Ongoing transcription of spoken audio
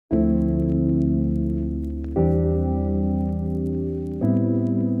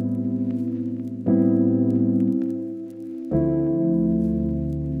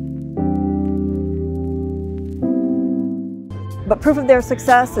But proof of their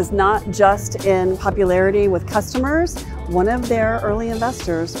success is not just in popularity with customers. One of their early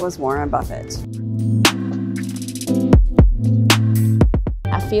investors was Warren Buffett.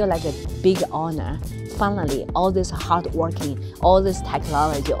 I feel like a big honor. Finally, all this hard working, all this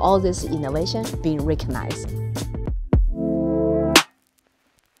technology, all this innovation being recognized.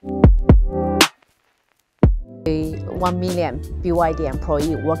 The 1 million BYD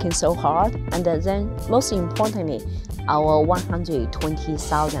employee working so hard, and then most importantly, our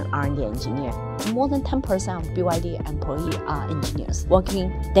 120,000 R&D engineers. More than 10% of BYD employees are engineers working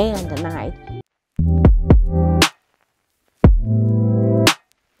day and night.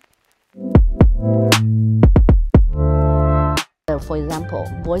 For example,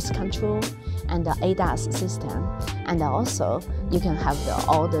 voice control and the ADAS system, and also you can have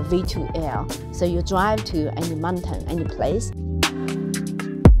all the V2L, so you drive to any mountain, any place.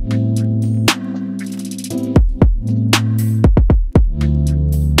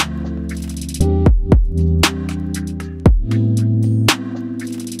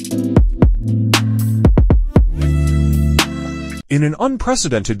 In an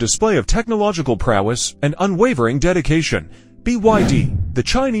unprecedented display of technological prowess and unwavering dedication, BYD, the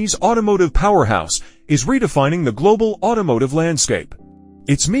Chinese automotive powerhouse, is redefining the global automotive landscape.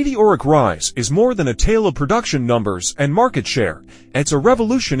 Its meteoric rise is more than a tale of production numbers and market share. It's a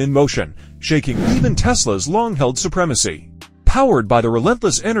revolution in motion, shaking even Tesla's long-held supremacy. Powered by the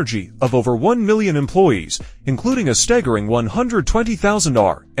relentless energy of over 1 million employees, including a staggering 120,000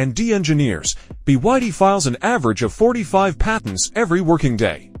 R&D engineers, BYD files an average of 45 patents every working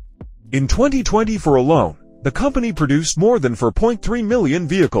day. In 2024 alone, the company produced more than 4.3 million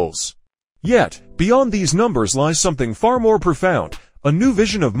vehicles. Yet, beyond these numbers lies something far more profound, a new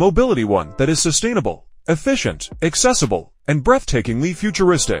vision of mobility, one that is sustainable, efficient, accessible, and breathtakingly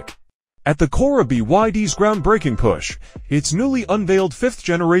futuristic. At the core of BYD's groundbreaking push, its newly unveiled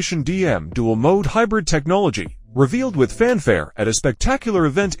 5th-generation DM dual-mode hybrid technology, revealed with fanfare at a spectacular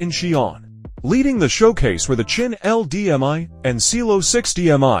event in Xi'an. Leading the showcase were the Qin L-DMI and Silo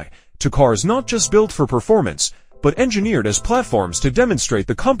 6-DMI, to cars not just built for performance, but engineered as platforms to demonstrate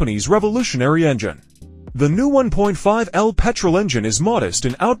the company's revolutionary engine. The new 1.5L petrol engine is modest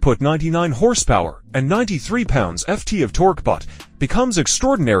in output, 99 horsepower and 93 pounds-ft of torque, but becomes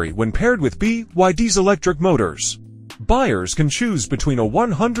extraordinary when paired with BYD's electric motors. Buyers can choose between a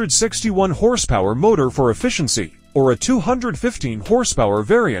 161 horsepower motor for efficiency or a 215 horsepower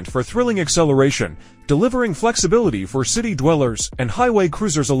variant for thrilling acceleration, delivering flexibility for city dwellers and highway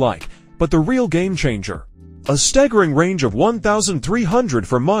cruisers alike. But the real game changer, a staggering range of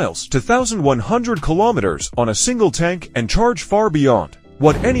 1,300 miles to 1,100 kilometers on a single tank and charge far beyond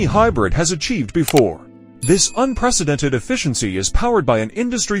what any hybrid has achieved before. This unprecedented efficiency is powered by an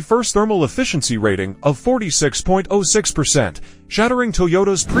industry-first thermal efficiency rating of 46.06%, shattering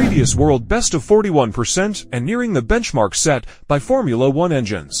Toyota's previous world best of 41% and nearing the benchmark set by Formula One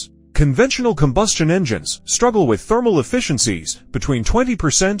engines. Conventional combustion engines struggle with thermal efficiencies between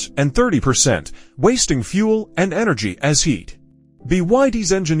 20% and 30%, wasting fuel and energy as heat.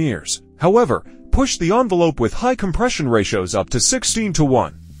 BYD's engineers, however, push the envelope with high compression ratios up to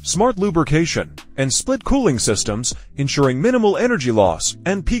 16:1. Smart lubrication, and split cooling systems, ensuring minimal energy loss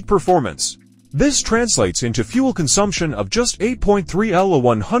and peak performance. This translates into fuel consumption of just 8.3 L a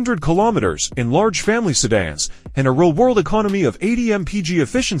 100 kilometers in large family sedans, and a real-world economy of 80 mpg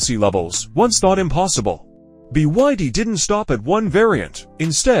efficiency levels once thought impossible. BYD didn't stop at one variant.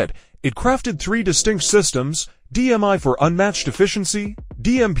 Instead, it crafted three distinct systems: DMI for unmatched efficiency,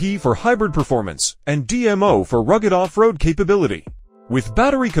 DMP for hybrid performance, and DMO for rugged off-road capability. With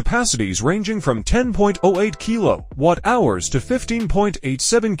battery capacities ranging from 10.08 kWh to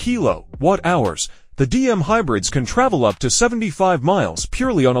 15.87 kWh, the DM hybrids can travel up to 75 miles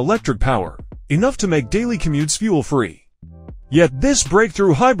purely on electric power, enough to make daily commutes fuel-free. Yet this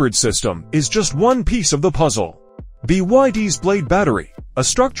breakthrough hybrid system is just one piece of the puzzle. BYD's Blade battery, a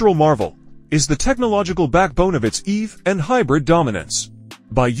structural marvel, is the technological backbone of its EV and hybrid dominance.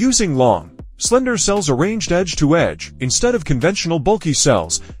 By using long, slender cells arranged edge to edge instead of conventional bulky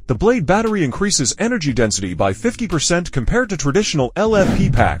cells, the Blade battery increases energy density by 50% compared to traditional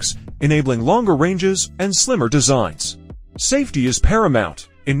LFP packs, enabling longer ranges and slimmer designs. Safety is paramount.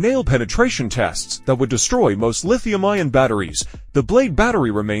 In nail penetration tests that would destroy most lithium-ion batteries, the Blade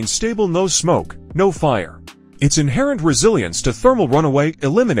battery remains stable: no smoke, no fire. Its inherent resilience to thermal runaway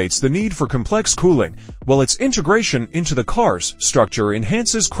eliminates the need for complex cooling, while its integration into the car's structure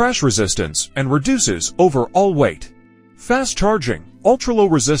enhances crash resistance and reduces overall weight. Fast charging, ultra-low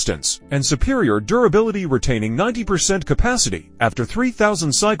resistance, and superior durability, retaining 90% capacity after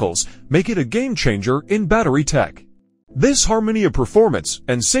 3,000 cycles, make it a game-changer in battery tech. This harmony of performance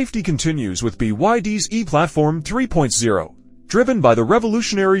and safety continues with BYD's e-Platform 3.0, driven by the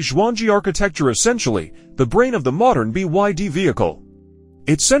revolutionary Zhuangji architecture, essentially the brain of the modern BYD vehicle.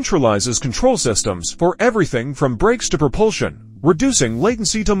 It centralizes control systems for everything from brakes to propulsion, reducing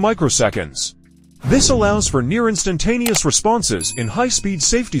latency to microseconds. This allows for near-instantaneous responses in high-speed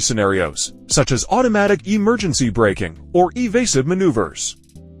safety scenarios, such as automatic emergency braking or evasive maneuvers.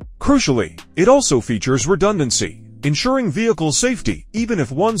 Crucially, it also features redundancy, ensuring vehicle safety even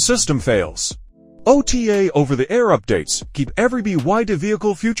if one system fails. OTA over-the-air updates keep every BYD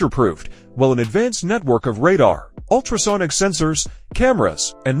vehicle future-proofed, while an advanced network of radar, ultrasonic sensors,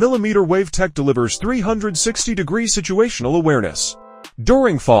 cameras, and millimeter wave tech delivers 360-degree situational awareness.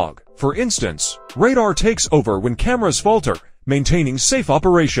 During fog, for instance, radar takes over when cameras falter, maintaining safe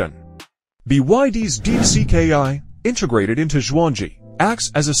operation. BYD's DeepSeek AI, integrated into Zhuangji,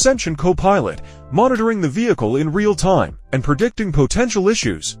 acts as a sentient co-pilot, monitoring the vehicle in real time and predicting potential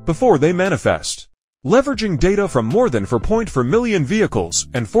issues before they manifest. Leveraging data from more than 4.4 million vehicles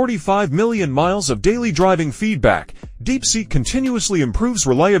and 45 million miles of daily driving feedback, DeepSeek continuously improves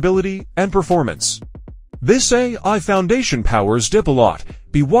reliability and performance. This AI foundation powers Dipilot,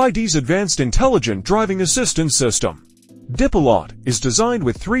 BYD's advanced intelligent driving assistance system. Dipilot is designed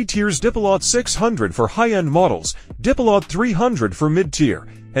with 3 tiers: Dipilot 600 for high-end models, Dipilot 300 for mid-tier,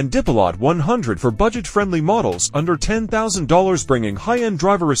 and Dipilot 100 for budget-friendly models under $10,000, bringing high-end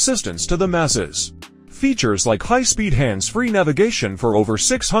driver assistance to the masses. Features like high-speed hands-free navigation for over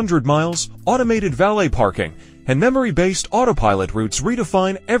 600 miles, automated valet parking, and memory-based autopilot routes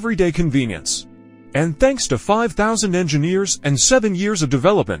redefine everyday convenience. And thanks to 5,000 engineers and 7 years of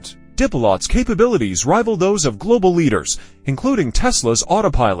development, Dipilot's capabilities rival those of global leaders, including Tesla's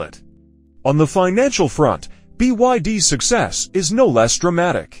Autopilot. On the financial front, BYD's success is no less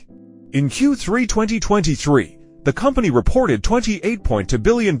dramatic. In Q3 2023, the company reported $28.2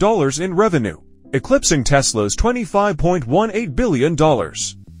 billion in revenue, eclipsing Tesla's $25.18 billion.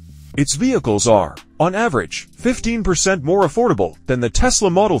 Its vehicles are, on average, 15% more affordable than the Tesla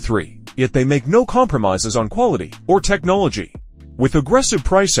Model 3, yet they make no compromises on quality or technology. With aggressive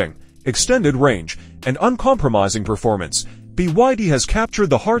pricing, extended range, and uncompromising performance, BYD has captured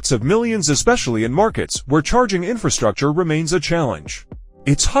the hearts of millions, especially in markets where charging infrastructure remains a challenge.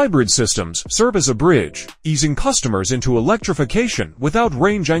 Its hybrid systems serve as a bridge, easing customers into electrification without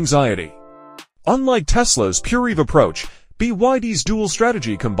range anxiety. Unlike Tesla's pure EV approach, BYD's dual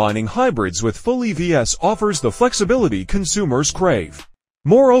strategy combining hybrids with full EVs offers the flexibility consumers crave.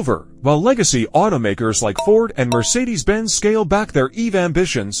 Moreover, while legacy automakers like Ford and Mercedes-Benz scale back their EV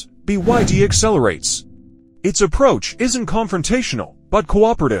ambitions, BYD accelerates. Its approach isn't confrontational, but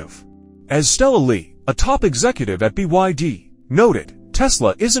cooperative. As Stella Li, a top executive at BYD, noted,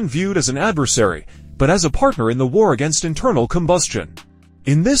 Tesla isn't viewed as an adversary, but as a partner in the war against internal combustion.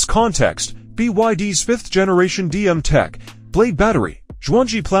 In this context, BYD's 5th-generation DM tech, Blade battery,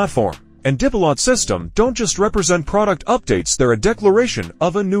 Zhuangji platform, and Dipilot system don't just represent product updates, they're a declaration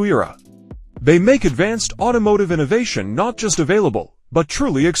of a new era. They make advanced automotive innovation not just available, but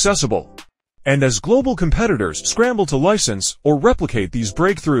truly accessible. And as global competitors scramble to license or replicate these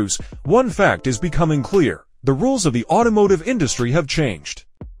breakthroughs, one fact is becoming clear: the rules of the automotive industry have changed.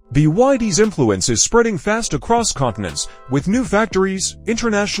 BYD's influence is spreading fast across continents, with new factories,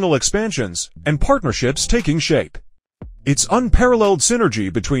 international expansions, and partnerships taking shape. Its unparalleled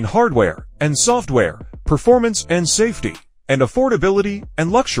synergy between hardware and software, performance and safety, and affordability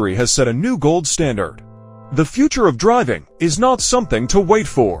and luxury has set a new gold standard. The future of driving is not something to wait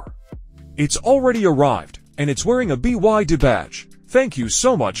for. It's already arrived, and it's wearing a BYD badge. Thank you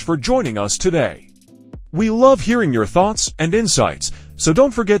so much for joining us today. We love hearing your thoughts and insights, so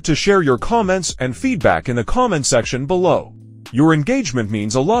don't forget to share your comments and feedback in the comment section below. Your engagement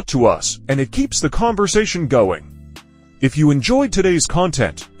means a lot to us, and it keeps the conversation going. If you enjoyed today's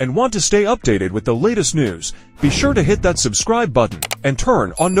content and want to stay updated with the latest news, be sure to hit that subscribe button and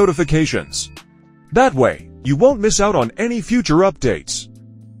turn on notifications. That way, you won't miss out on any future updates.